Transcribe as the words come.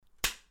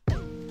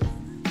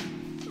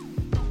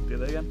Do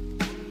that again.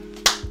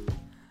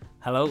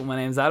 Hello, my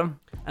name's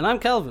Adam. And I'm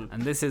Kelvin.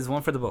 And this is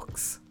One for the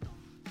Books.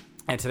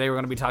 And today we're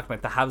going to be talking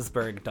about the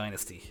Habsburg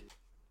dynasty.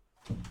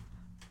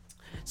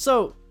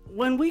 So,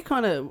 when we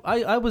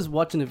I was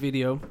watching a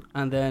video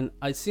and then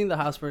I seen the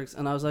Habsburgs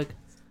and I was like,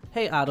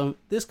 hey Adam,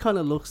 this kind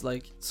of looks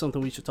like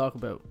something we should talk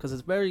about because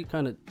it's very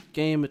kind of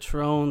Game of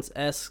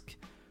Thrones-esque,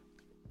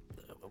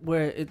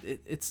 where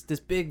it's this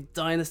big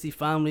dynasty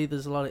family.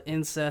 There's a lot of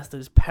incest,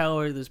 there's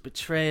power, there's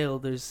betrayal,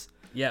 there's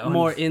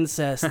more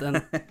incest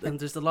and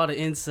there's a lot of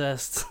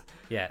incest.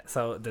 Yeah,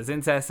 so there's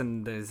incest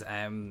and there's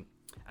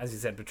as you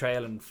said,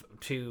 betrayal, and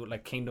two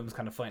like kingdoms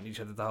kind of fighting each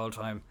other the whole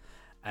time.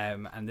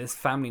 And this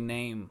family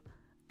name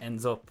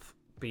ends up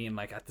being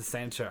like at the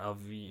center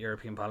of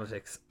European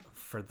politics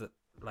for the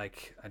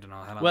like I don't know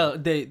how long. Well,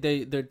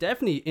 they're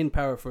definitely in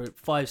power for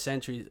 5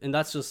 centuries, and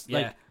that's just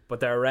like,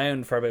 but they're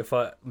around for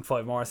about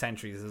five more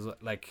centuries,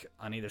 like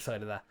on either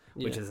side of that,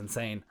 which is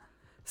insane.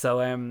 So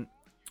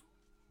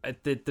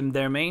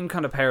their main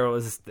kind of power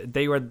was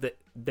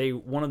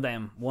one of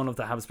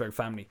the Habsburg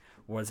family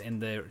was in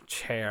the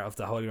chair of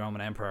the Holy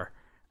Roman Emperor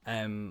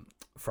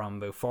from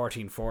about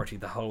 1440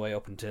 the whole way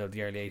up until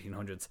the early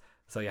 1800s.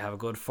 So you have a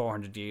good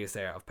 400 years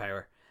there of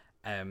power.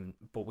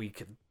 But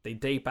they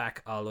date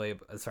back all the way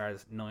as far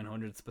as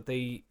 900s. But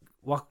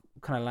what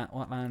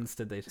lands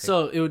did they take?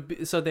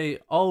 So they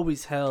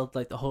always held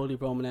like the Holy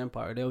Roman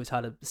Empire. They always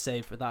had a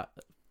say for that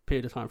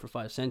period of time for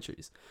 5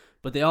 centuries.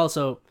 But they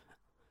also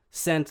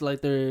sent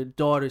like their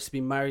daughters to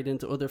be married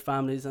into other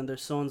families and their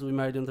sons to be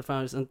married into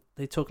families, and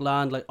they took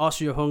land like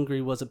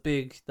Austria-Hungary was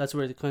that's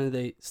where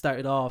they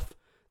started off.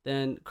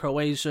 Then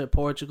Croatia,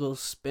 Portugal,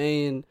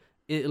 Spain,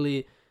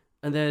 Italy,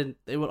 and then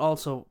they would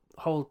also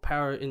hold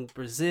power in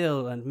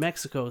Brazil and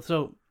Mexico.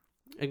 So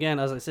again,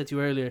 as I said to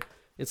you earlier,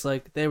 it's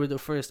like they were the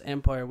first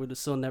empire where the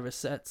sun never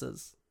sets.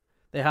 As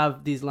they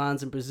have these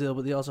lands in Brazil,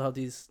 but they also have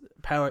these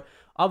power.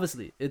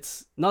 Obviously,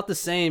 it's not the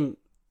same.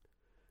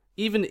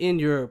 Even in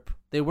Europe,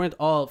 they weren't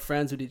all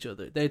friends with each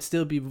other. They'd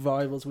still be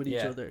rivals with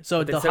each other.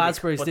 So the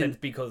Habsburgs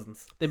they'd be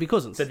cousins. They'd be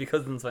cousins. They'd be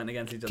cousins fighting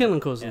against each other. Killing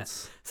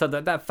cousins. Yeah. So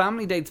that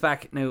family dates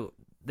back. Now,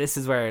 this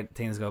is where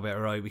things go a bit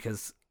awry,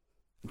 because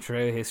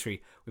throughout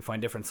history we find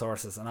different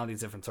sources, and all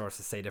these different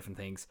sources say different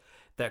things.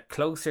 The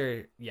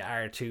closer you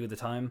are to the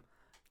time,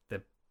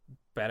 the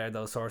better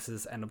those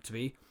sources end up to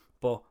be.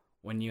 But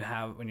when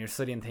you're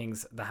studying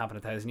things that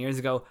happened 1,000 years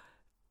ago,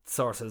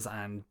 sources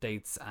and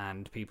dates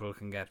and people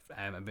can get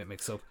a bit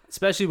mixed up,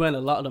 especially when a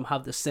lot of them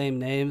have the same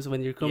names.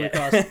 When you're coming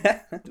across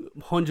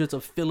hundreds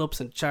of Philips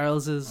and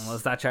Charleses.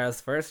 Was that Charles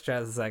first,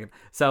 Charles the second?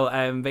 So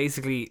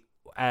basically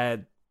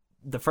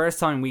the first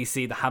time we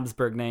see the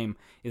Habsburg name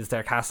is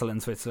their castle in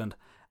Switzerland,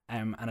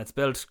 and it's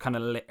built kind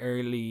of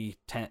late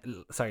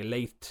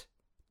 10th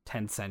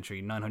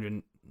century,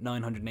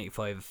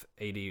 985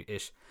 AD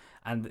ish,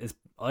 and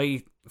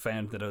I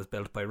found that it was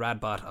built by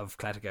Radbot of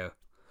Cletico,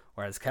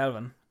 whereas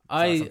Kelvin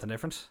saw something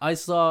different. I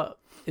saw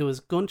it was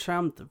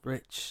Guntram the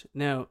Rich.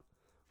 Now,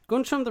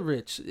 Guntram the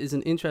Rich is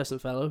an interesting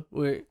fellow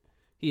where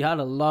he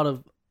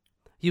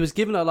was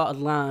given a lot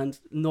of land,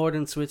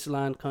 northern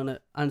Switzerland kind of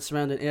and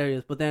surrounding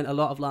areas, but then a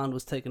lot of land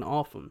was taken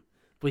off him.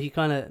 But he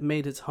kind of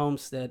made his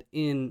homestead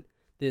in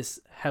this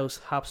House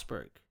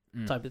Habsburg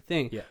type of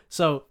thing. Yeah.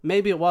 So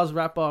maybe it was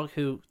Radbot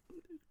who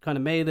kind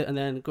of made it, and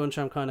then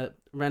Guntram kind of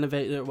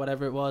renovated it or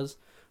whatever it was.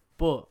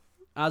 But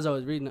as I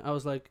was reading it, I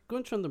was like,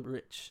 Guntram the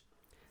Rich.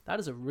 That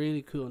is a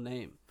really cool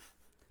name.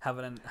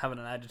 Having an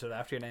adjective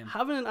after your name.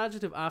 Having an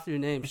adjective after your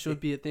name should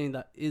be a thing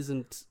that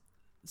isn't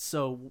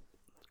so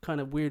kind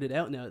of weirded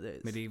out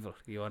nowadays. Medieval.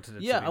 You wanted it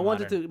to be I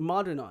wanted modern. to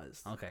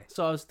modernize. Okay.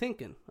 So I was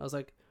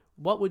like,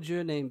 what would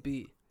your name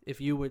be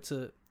if you were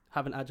to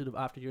have an adjective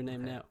after your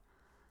name now?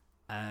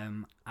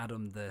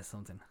 Adam the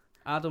something.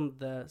 Adam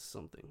the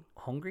something.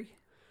 Hungry?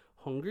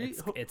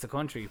 It's a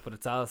country, but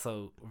it's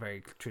also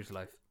very true to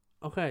life.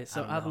 Okay,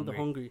 so Adam the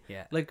Hungry.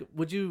 Yeah. Like,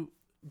 would you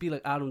be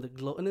like Adam the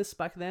Gluttonous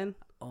back then?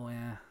 Oh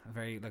yeah,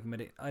 very like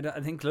I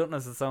think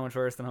gluttonous is so much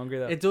worse than hungry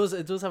though. It does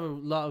have a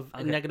lot of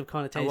negative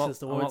connotations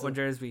towards it. What would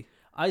yours be?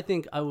 I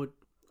think I would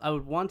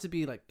want to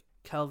be like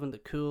Calvin the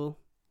Cool,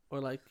 or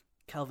like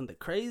Calvin the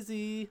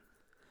Crazy,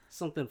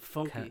 something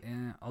funky.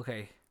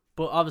 Okay.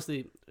 But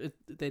obviously,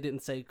 they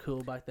didn't say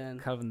cool back then.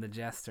 Calvin the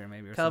Jester,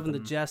 maybe. Or Calvin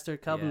something. the Jester,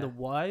 Calvin the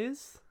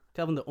Wise,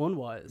 Calvin the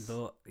Unwise.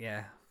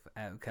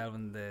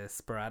 Calvin the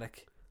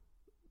Sporadic.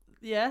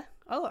 Yeah.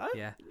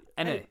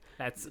 Anyway,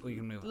 we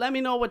can move on. Let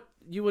me know what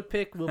you would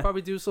pick. We'll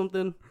probably do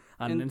something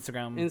on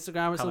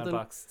Instagram or something.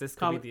 Box. This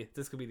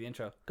could be the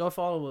intro. Go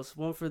follow us.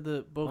 One for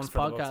the Books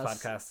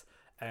podcast.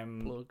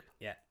 Plug.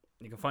 Yeah,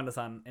 you can find us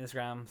on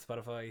Instagram,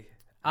 Spotify,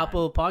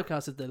 Apple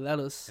Podcasts if they let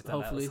us.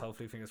 Hopefully,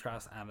 fingers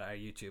crossed, and our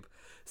YouTube.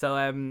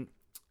 So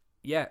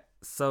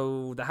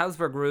so the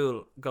Habsburg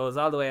rule goes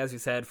all the way, as you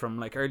said, from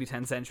like early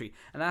 10th century,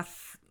 and that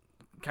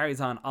carries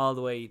on all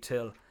the way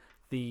till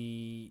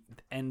the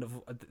end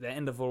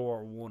of World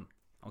War One.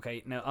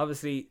 Okay, now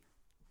obviously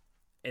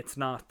they're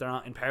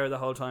not in power the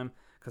whole time,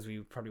 because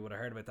we probably would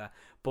have heard about that,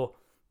 but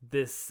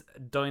this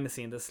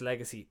dynasty and this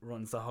legacy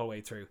runs the whole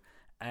way through.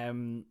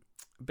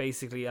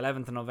 basically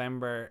 11th of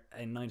November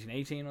in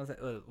 1918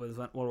 was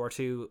when World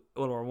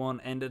War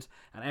One ended,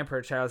 and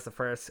Emperor Charles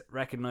I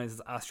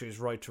recognizes Austria's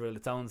right to rule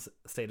its own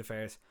state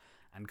affairs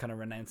and kind of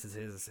renounces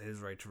his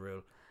right to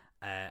rule.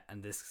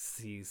 And this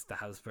sees the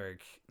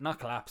Habsburg not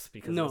collapse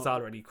because it was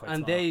already quite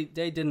and small. they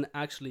didn't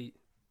actually,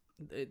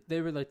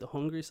 they were like the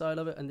Hungary side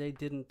of it, and they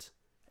didn't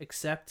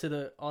accept to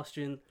the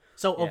Austrian.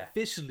 So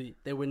officially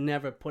they were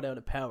never put out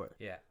of power.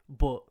 Yeah,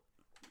 but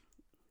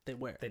they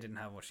were. They didn't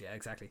have much. Yeah,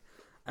 exactly.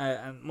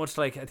 And much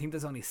like, I think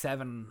there's only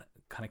 7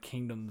 kind of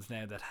kingdoms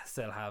now that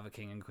still have a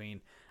king and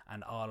queen,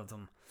 and all of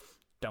them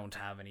don't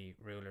have any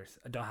rulers,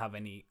 don't have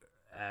any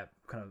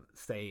kind of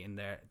say in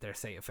their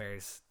state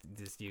affairs.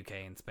 This UK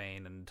and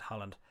Spain and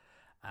Holland,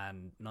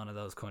 and none of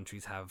those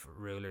countries have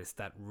rulers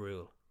that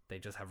rule. They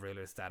just have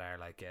rulers that are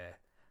like a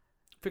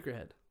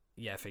figurehead.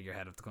 Yeah,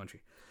 figurehead of the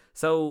country.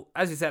 So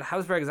as you said,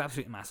 Habsburg is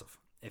absolutely massive.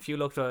 If you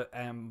looked at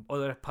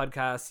other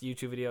podcasts,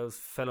 YouTube videos,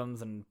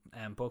 films, and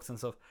books and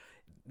stuff,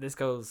 this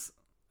goes.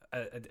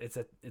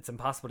 It's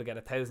impossible to get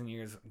 1,000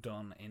 years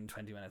done in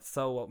 20 minutes.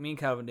 So what me and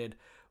Calvin did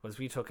was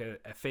we took a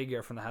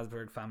figure from the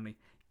Habsburg family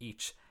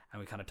each, and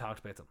we kind of talked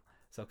about them.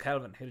 So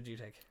Calvin, who did you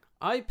take?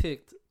 I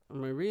picked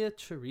Maria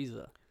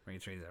Theresa. Maria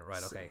Theresa,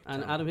 right? Okay.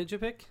 And Adam, who'd you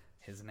pick?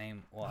 His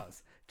name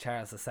was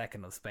Charles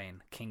II of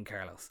Spain, King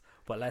Carlos.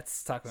 But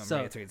let's talk about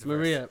Maria Theresa first.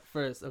 Maria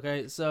first,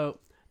 okay. So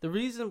the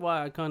reason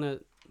why I kind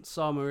of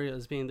saw Maria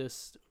as being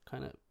this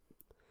kind of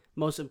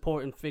most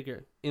important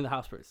figure in the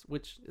Habsburgs,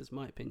 which is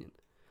my opinion,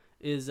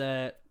 is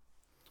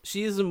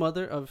she is the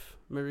mother of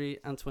Marie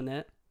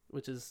Antoinette,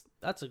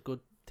 that's a good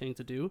thing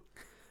to do.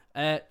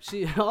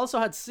 She also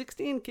had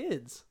 16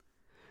 kids.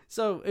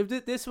 So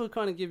if this will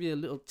kind of give you a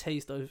little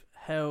taste of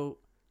how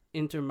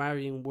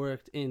intermarrying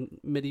worked in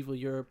medieval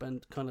Europe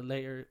and kind of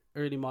later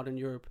early modern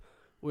Europe,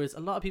 whereas a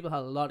lot of people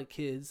had a lot of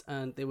kids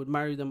and they would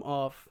marry them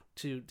off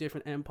to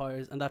different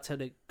empires, and that's how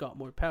they got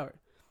more power.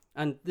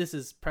 And this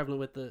is prevalent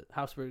with the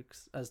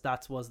Habsburgs, as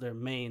that was their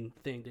main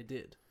thing they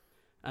did,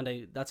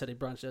 and that's how they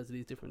branched out to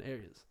these different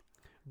areas.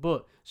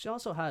 But she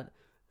also had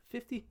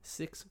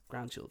 56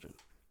 grandchildren.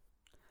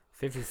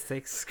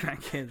 56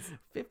 grandkids.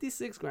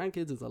 56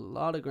 grandkids is a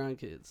lot of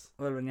grandkids.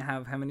 Well, when you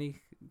have how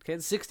many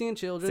kids? 16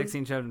 children.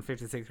 16 children,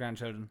 56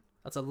 grandchildren.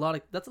 That's a lot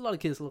of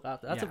kids to look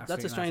after.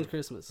 That's a strange massive.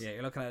 Christmas. Yeah,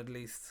 you're looking at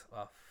least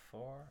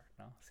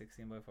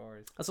 16 by 4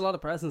 is. That's a lot of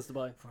presents to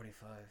buy.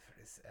 45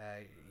 is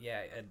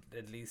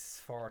at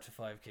least 4 to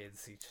 5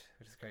 kids each,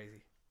 which is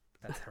crazy.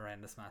 That's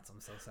horrendous maths.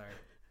 I'm so sorry.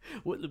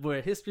 We're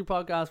a history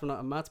podcast. We're not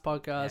a maths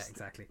podcast. Yeah,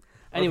 exactly.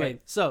 Anyway,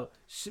 okay. So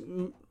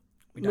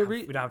we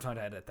don't have time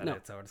to edit that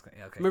out. So we're just going,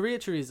 okay. Maria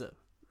Theresa.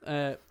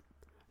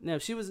 Now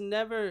she was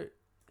never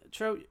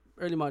throughout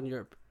early modern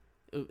Europe.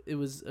 It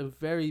was a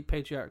very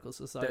patriarchal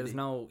society.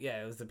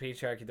 It was the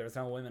patriarchy. There was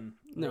no women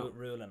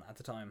ruling at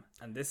the time,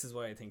 and this is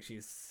why I think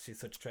she's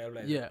such a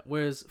trailblazer. Yeah.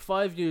 Whereas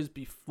 5 years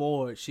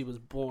before she was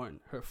born,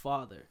 her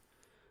father,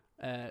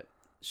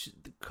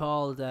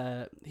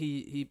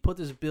 he put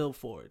this bill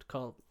forward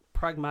called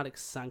Pragmatic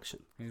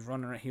Sanction. He was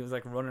running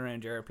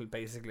around Europe,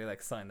 basically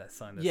like sign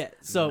this. Yeah.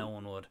 So no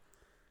one would.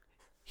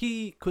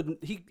 He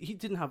couldn't. He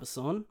didn't have a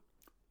son.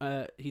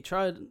 He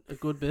tried a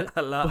good bit.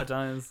 a lot of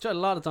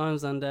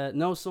times, and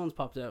no sons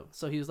popped out.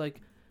 So he was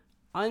like,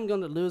 I'm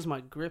going to lose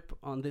my grip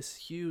on this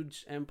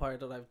huge empire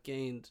that I've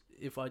gained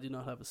if I do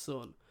not have a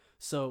son.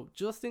 So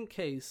just in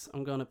case,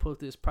 I'm going to put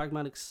this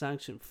Pragmatic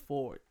Sanction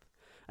forward.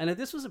 And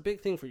this was a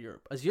big thing for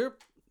Europe. As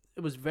Europe,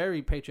 it was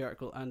very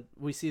patriarchal, and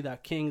we see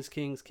that kings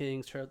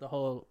throughout the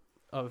whole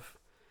of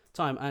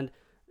time. And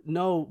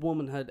no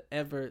woman had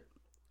ever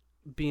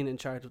been in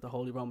charge of the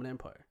Holy Roman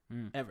Empire.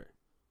 Ever.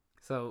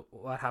 So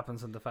what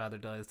happens when the father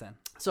dies then?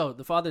 So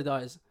the father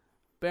dies.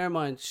 Bear in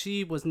mind,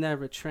 she was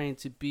never trained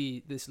to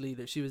be this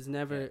leader. She was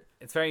never. Yeah.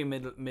 It's very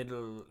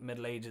middle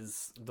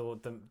ages. Though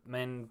the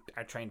men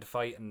are trained to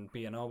fight and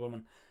be a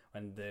nobleman,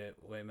 when the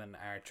women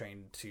are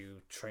trained to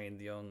train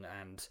the young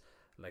and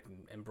like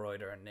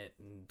embroider and knit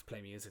and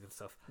play music and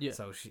stuff. Yeah.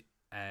 So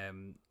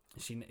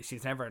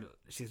she's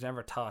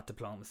never taught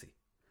diplomacy.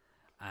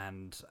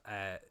 And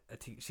I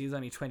think she's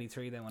only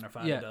 23 then when her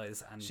father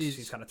dies, and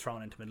she's kind of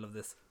thrown into the middle of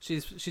this. She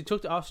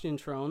took the Austrian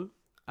throne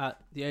at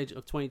the age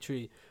of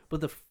 23.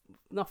 But the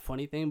not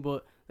funny thing,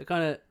 but the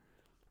kind of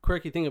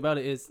quirky thing about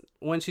it is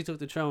when she took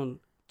the throne,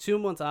 2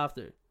 months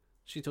after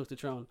she took the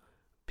throne,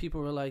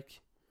 people were like,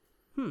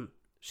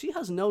 she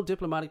has no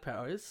diplomatic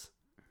powers.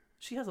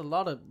 She has a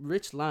lot of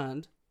rich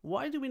land.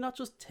 Why do we not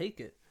just take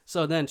it?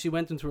 So then she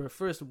went into her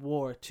first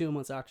war 2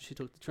 months after she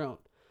took the throne.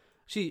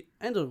 She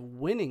ended up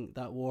winning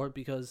that war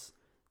because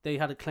they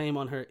had a claim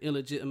on her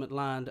illegitimate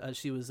land as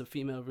she was a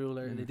female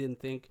ruler, and they didn't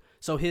think.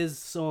 So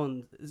his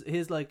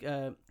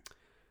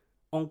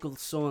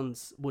uncle's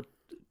sons would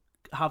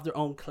have their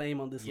own claim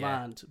on this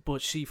land,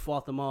 but she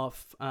fought them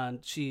off,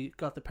 and she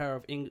got the power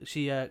of England.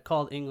 She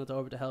called England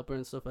over to help her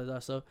and stuff like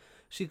that. So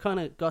she kind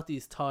of got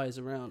these ties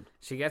around.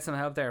 She gets some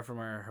help there from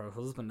her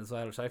husband as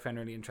well, which I find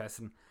really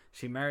interesting.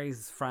 She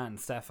marries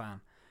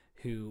Stefan,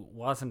 who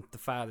wasn't the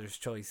father's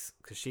choice,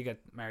 because she got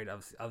married.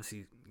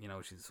 Obviously,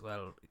 she's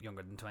well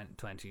younger than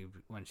 20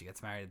 when she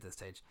gets married at this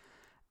stage,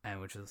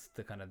 and which was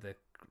the kind of the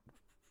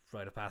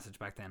rite of passage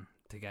back then,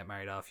 to get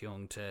married off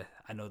young to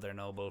another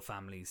noble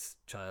family's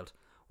child,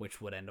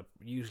 which would end up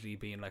usually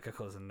being like a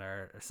cousin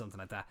or something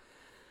like that.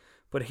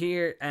 But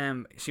here,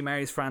 she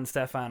marries Franz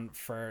Stefan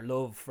for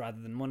love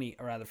rather than money,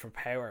 or rather for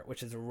power,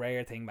 which is a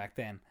rare thing back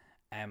then.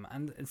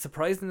 And it's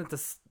surprising that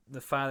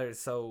the father is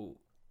so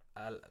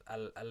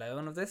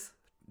allowing of this,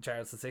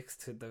 Charles VI,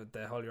 to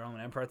the Holy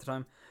Roman Emperor at the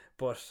time.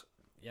 But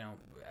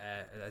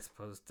I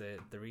suppose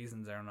the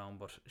reasons are unknown.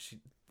 But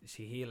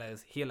he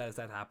allows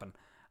that to happen,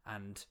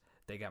 and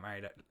they get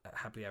married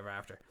happily ever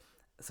after.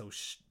 So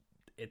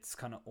it's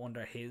kind of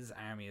under his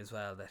army as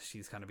well that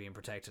she's kind of being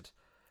protected.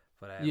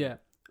 But yeah,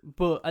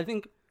 but I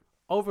think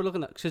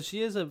overlooking that, because she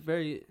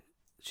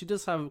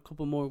does have a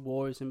couple more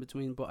wars in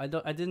between, but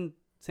I didn't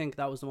think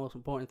that was the most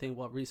important thing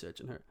while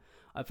researching her.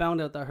 I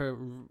found out that her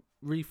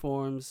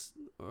reforms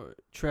or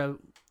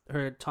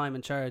her time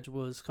in charge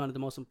was kind of the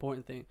most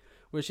important thing,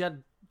 where she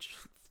had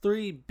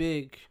 3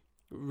 big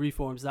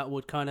reforms that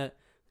would kind of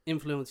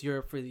influence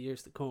Europe for the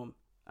years to come.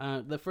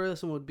 The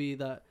first one would be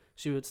that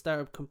she would start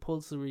up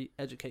compulsory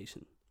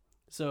education.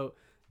 So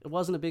it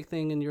wasn't a big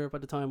thing in Europe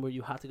at the time where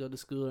you had to go to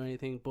school or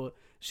anything, but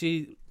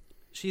she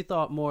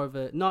thought more of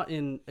it, not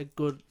in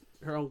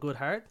her own good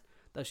heart,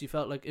 that she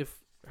felt like if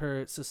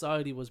her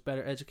society was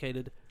better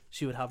educated,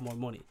 she would have more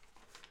money.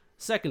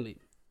 Secondly,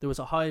 there was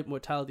a high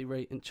mortality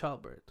rate in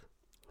childbirth.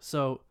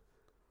 So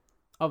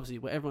obviously,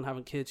 with everyone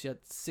having kids, she had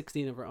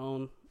 16 of her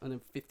own and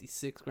then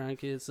 56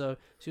 grandkids. So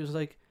she was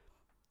like,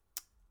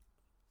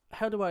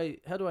 how do I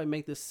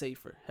make this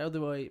safer? How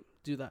do I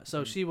do that?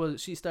 So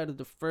she started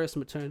the first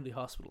maternity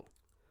hospital.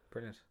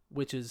 Brilliant.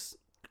 Which is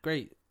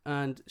great.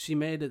 And she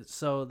made it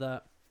so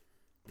that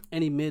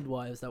any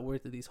midwives that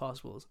worked at these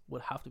hospitals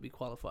would have to be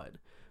qualified.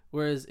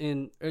 Whereas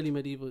in early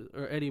medieval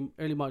or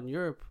early modern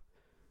Europe,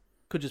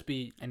 could just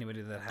be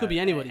anybody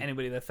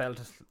that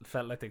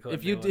felt like they could.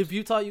 If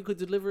you thought you could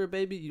deliver a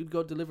baby, you'd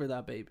go deliver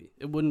that baby.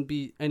 It wouldn't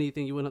be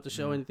anything. You wouldn't have to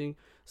show anything.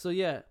 So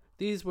yeah,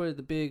 these were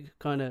the big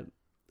kind of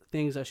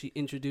things that she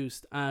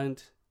introduced,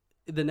 and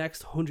in the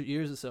next 100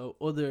 years or so,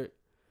 other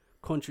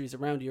countries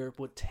around Europe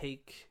would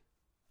take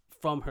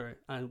from her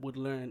and would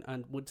learn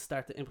and would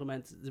start to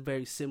implement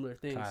very similar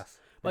things.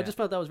 But I just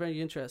felt that was very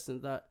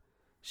interesting that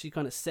she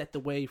kind of set the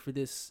way for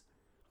this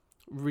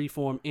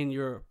reform in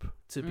Europe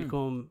to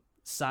become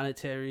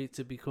sanitary,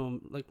 to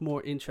become like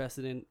more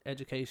interested in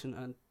education.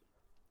 And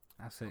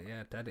absolutely,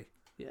 yeah, daddy.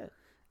 Yeah.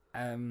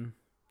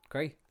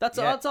 Great. That's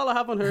all I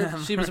have on her.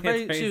 She was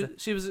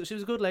she was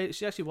a good lady.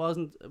 She actually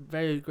wasn't a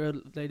very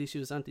good lady. She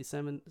was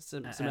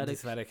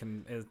anti-Semitic,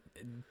 and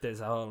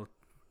there's a whole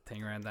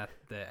thing around that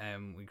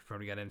we could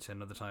probably get into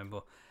another time.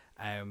 But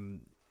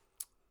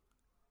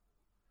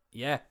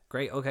yeah,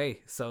 great. Okay,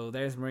 so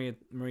there's Maria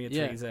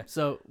Theresa.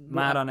 So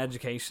mad on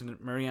education.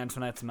 Marie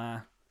Antoinette's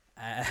ma.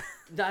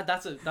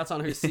 That's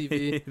on her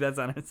CV. That's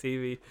on her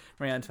CV.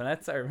 Marie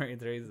Antoinette's or Maria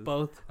Theresa's?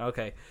 Both.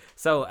 Okay,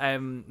 so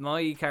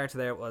my character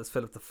there was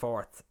Philip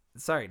IV.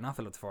 Sorry, not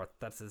Philip IV.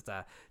 That's his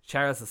dad.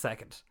 Charles II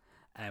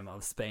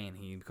of Spain.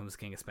 He becomes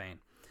King of Spain.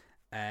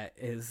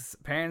 His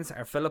parents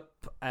are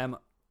Philip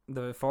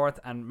the IV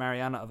and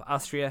Mariana of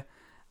Austria,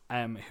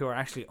 who are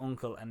actually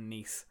uncle and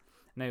niece.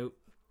 Now,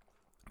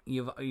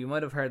 you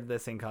might have heard of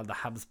this thing called the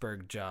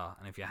Habsburg jaw,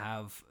 and if you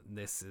have,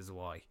 this is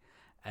why.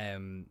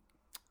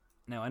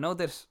 Now I know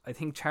that I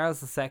think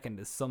Charles II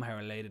is somehow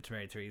related to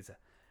Mary Theresa,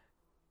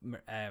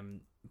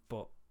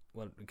 but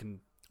well, we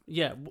can.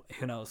 Yeah,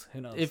 who knows?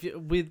 If you,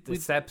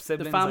 with siblings,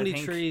 the family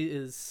tree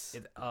is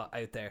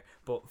out there.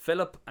 But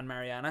Philip and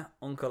Mariana,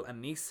 uncle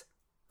and niece,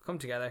 come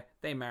together.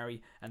 They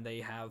marry and they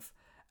have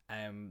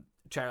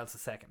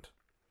Charles II.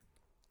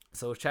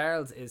 So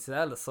Charles is his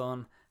eldest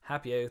son.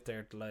 Happy out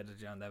there, delighted.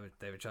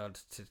 They have a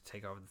child to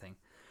take over the thing.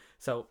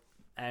 So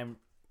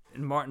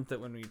important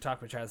that when we talk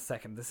about Charles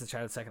II, this is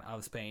Charles II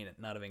of Spain,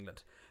 not of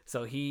England.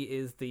 So he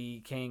is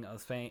the king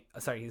of Spain.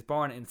 Sorry, he's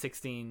born in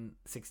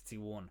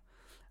 1661.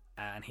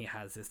 And he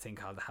has this thing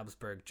called the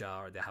Habsburg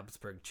jaw or the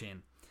Habsburg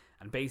chin,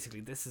 and basically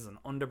this is an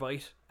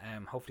underbite.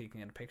 Hopefully you can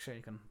get a picture.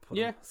 You can put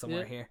it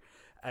somewhere here.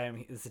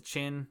 The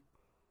chin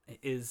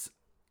is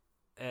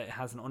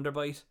has an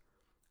underbite,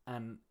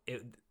 and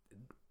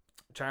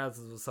Charles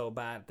was so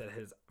bad that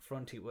his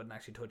front teeth wouldn't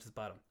actually touch his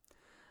bottom.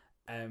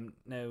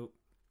 Now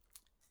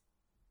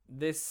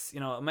this,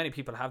 many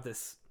people have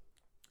this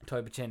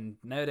type of chin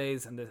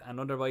nowadays, and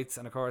underbites,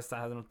 and of course that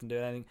has nothing to do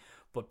with anything.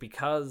 But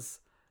because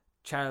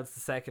Charles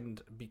II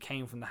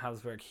became from the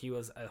Habsburg, he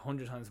was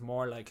 100 times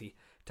more likely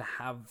to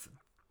have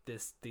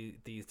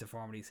these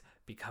deformities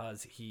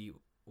because he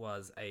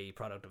was a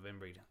product of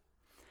inbreeding.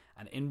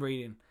 And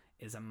inbreeding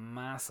is a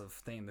massive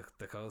thing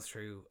that goes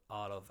through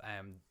all of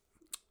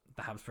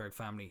the Habsburg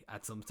family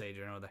at some stage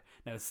or another.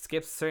 Now it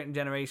skips certain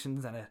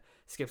generations and it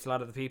skips a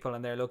lot of the people,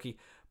 and they're lucky,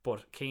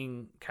 but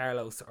King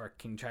Carlos, or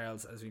King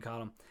Charles as we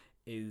call him,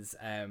 is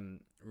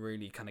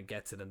really kind of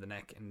gets it in the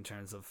neck in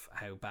terms of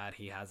how bad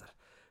he has it.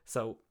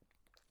 So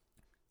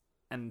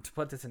And to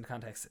put this into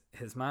context,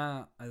 his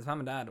mom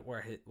and dad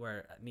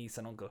were niece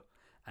and uncle,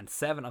 and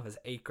 7 of his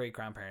 8 great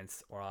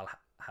grandparents were all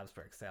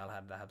Habsburgs. They all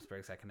had the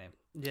Habsburg second name.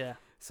 Yeah.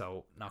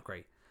 So not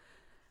great.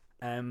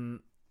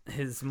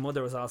 His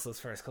mother was also his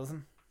first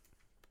cousin.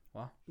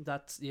 What?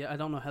 That's I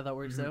don't know how that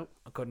works out.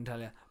 I couldn't tell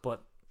you,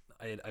 but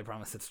I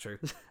promise it's true.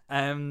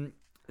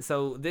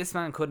 So this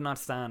man could not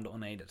stand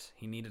unaided.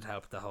 He needed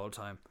help the whole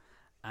time,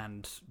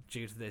 and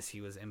due to this,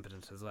 he was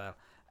impotent as well.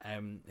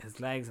 His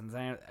legs and his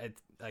arms, it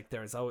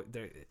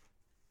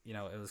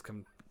was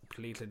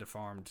completely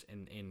deformed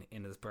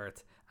in his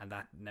birth, and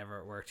that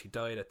never worked. He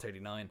died at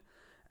 39.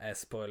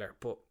 Spoiler,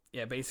 but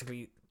yeah,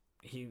 basically,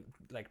 he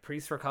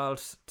priests were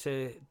called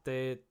to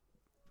the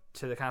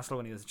castle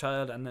when he was a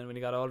child, and then when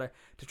he got older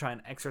to try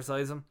and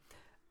exorcise him,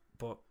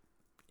 but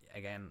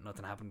again,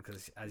 nothing happened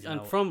because, as you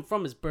know,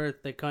 from his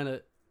birth, they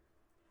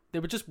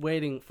were just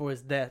waiting for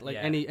his death.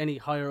 Any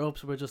higher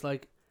ups were just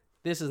like,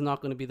 this is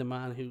not going to be the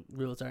man who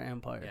rules our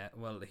empire. Yeah,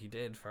 well, he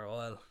did for a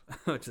while,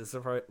 which is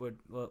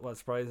was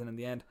surprising in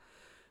the end.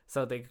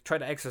 So they tried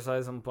to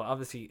exorcise him, but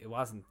obviously it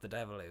wasn't the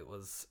devil; it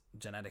was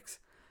genetics.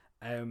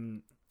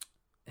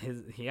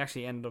 He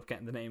actually ended up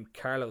getting the name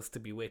Carlos the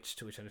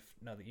Bewitched, which I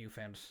know that you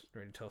found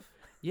really tough.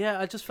 Yeah,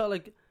 I just felt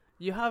like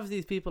you have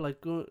these people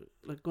like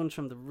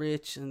Guntram the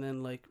Rich, and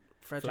then like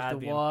Frederick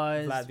the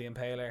Wise, Vlad the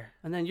Impaler,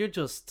 and then you're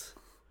just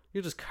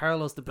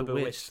Carlos the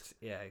Bewitched.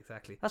 Yeah,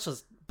 exactly. That's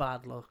just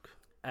bad luck.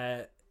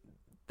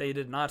 They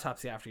did an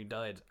autopsy after he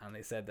died, and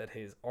they said that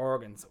his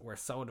organs were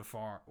so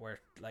deformed, were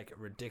like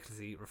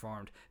ridiculously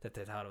reformed, that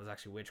they thought it was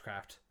actually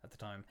witchcraft at the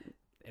time.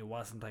 It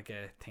wasn't like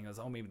a thing. It was,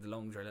 maybe the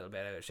lungs were a little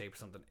bit out of shape or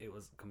something. It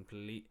was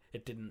complete.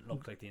 It didn't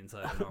look like the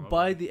inside of a normal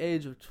By body. the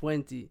age of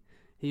 20,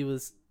 he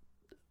was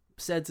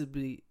said to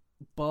be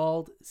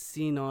bald,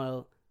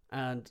 senile,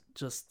 and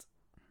just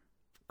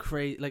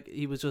crazy. Like,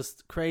 he was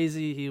just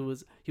crazy. He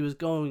was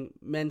going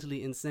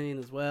mentally insane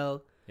as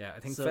well. Yeah, I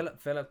think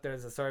Philip.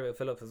 There's a story about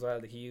Philip as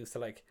well, that he used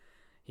to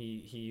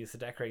he used to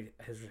decorate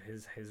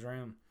his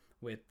room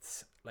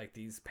with like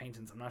these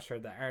paintings. I'm not sure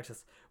the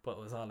artist, but it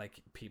was all like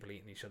people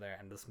eating each other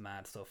and this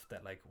mad stuff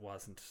that like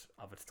wasn't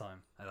of its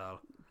time at all.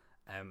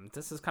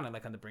 This is kind of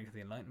like on the brink of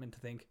the Enlightenment,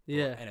 I think.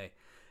 Yeah. But anyway,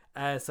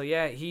 so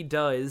yeah, he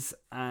dies,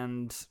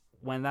 and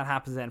when that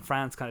happens, then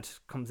France kind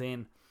of comes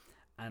in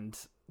and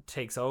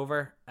takes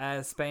over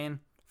Spain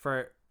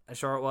for a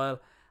short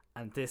while,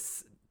 and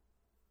this.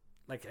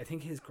 Like, I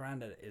think his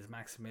granddad is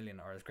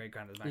Maximilian, or his great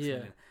granddad is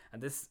Maximilian,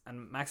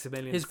 and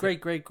Maximilian. His great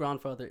great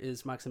grandfather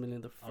is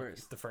Maximilian the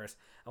First. The first,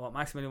 and what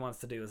Maximilian wants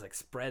to do is like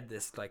spread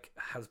this like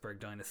Habsburg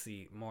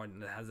dynasty more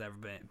than it has ever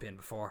been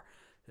before,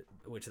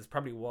 which is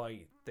probably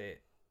why the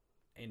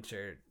I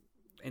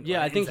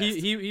think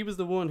he was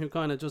the one who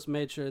kind of just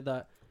made sure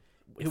that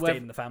whoever stayed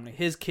in the family,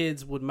 his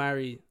kids would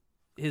marry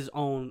his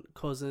own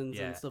cousins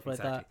and stuff like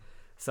that.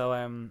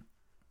 So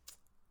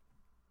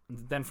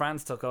then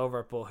France took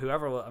over, but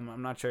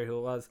I'm not sure who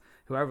it was,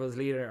 whoever was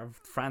leader of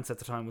France at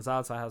the time was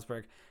also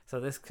Habsburg. So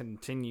this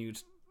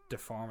continued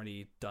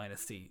deformity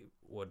dynasty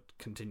would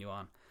continue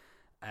on.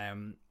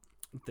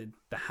 The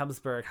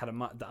Habsburg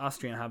the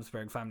Austrian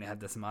Habsburg family had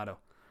this motto.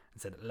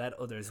 It said, "Let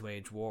others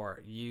wage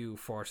war, you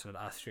fortunate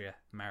Austria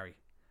marry,"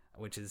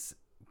 which is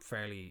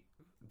fairly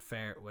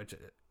fair, which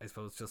I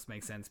suppose just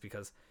makes sense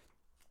because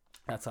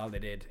that's all they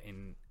did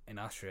in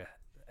Austria,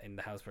 in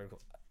the Habsburg,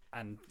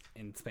 and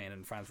in Spain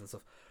and France and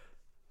stuff.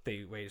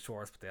 They waged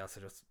wars, but they also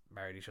just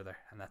married each other,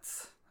 and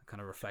that's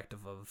kind of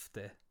reflective of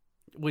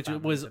which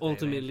was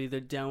ultimately their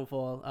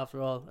downfall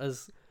after all.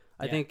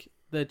 I think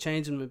the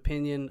change in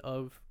opinion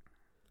of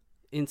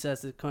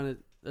incest, it kind of,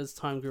 as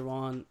time grew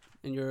on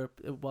in Europe,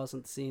 it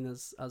wasn't seen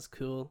as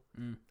cool.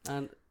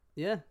 And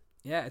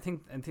I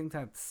think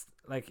that's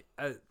like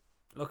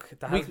look,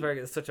 the Habsburg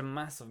is such a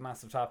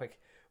massive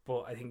topic,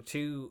 but I think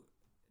too,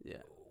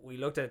 we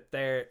looked at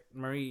their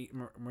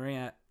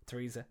Maria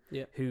Theresa,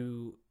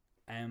 who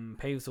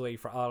paves the way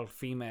for all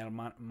female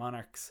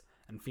monarchs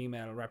and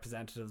female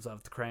representatives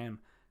of the crown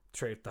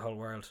throughout the whole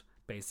world,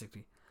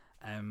 basically.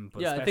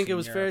 But I think it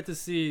was fair to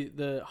see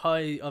the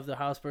high of the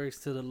Habsburgs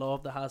to the low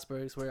of the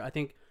Habsburgs, where I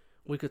think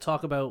we could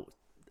talk about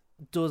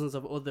dozens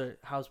of other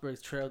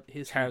Habsburgs throughout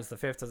history. Charles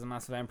V is a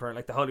massive emperor,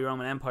 like the Holy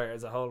Roman Empire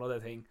is a whole other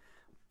thing,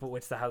 but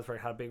which the Habsburg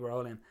had a big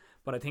role in.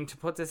 But I think to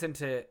put this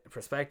into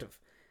perspective,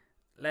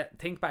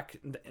 think back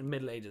in the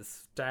Middle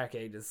Ages, Dark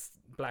Ages,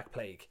 Black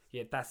Plague.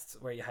 Yeah, that's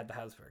where you had the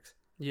Habsburgs.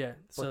 Yeah.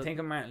 But think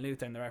of Martin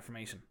Luther and the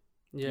Reformation.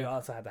 You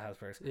also had the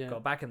Habsburgs. Go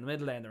back in the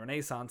Middle Age and the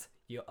Renaissance,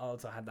 you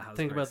also had the Habsburgs.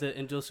 Think about the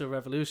Industrial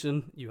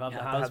Revolution, you have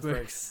the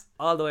Habsburgs.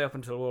 All the way up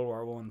until World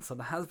War One. So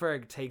the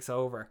Habsburg takes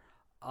over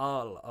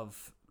all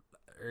of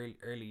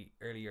early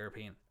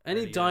European.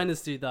 Any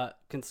dynasty that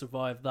can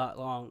survive that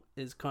long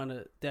is kind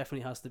of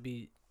definitely has to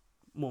be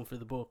one for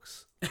the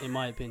books, in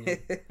my opinion.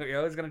 We're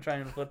always going to try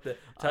and put the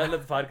title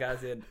of the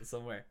podcast in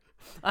somewhere.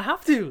 I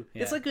have to.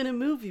 It's like in a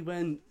movie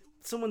when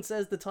someone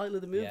says the title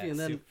of the movie and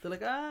then they're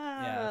like,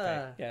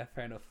 Yeah,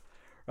 fair enough.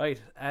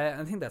 Right,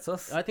 I think that's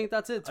us. I think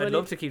that's it. I'd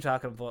love to keep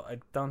talking, but I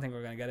don't think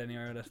we're going to get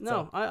anywhere with it.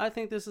 No, I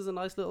think this is a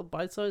nice little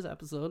bite-sized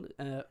episode.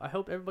 I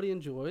hope everybody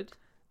enjoyed.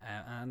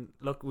 And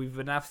look, we've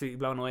been absolutely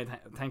blown away.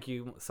 Thank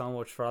you so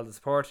much for all the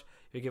support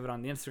you give it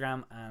on the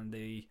Instagram and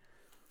the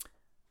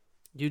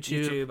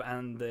YouTube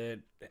and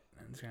the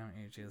Instagram,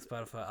 YouTube,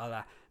 Spotify, all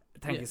that.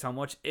 Thank you so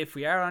much. If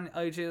we are on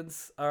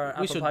iTunes or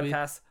Apple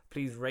Podcasts,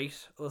 please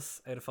rate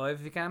us out of 5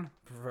 if you can,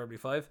 preferably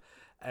 5.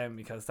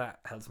 Because that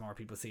helps more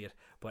people see it.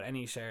 But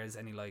any shares,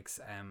 any likes,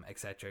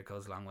 etc.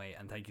 goes a long way.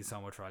 And thank you so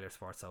much for all your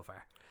support so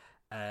far.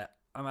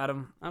 I'm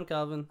Adam. I'm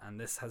Calvin. And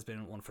this has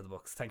been One for the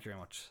Books. Thank you very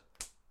much.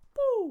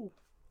 Woo!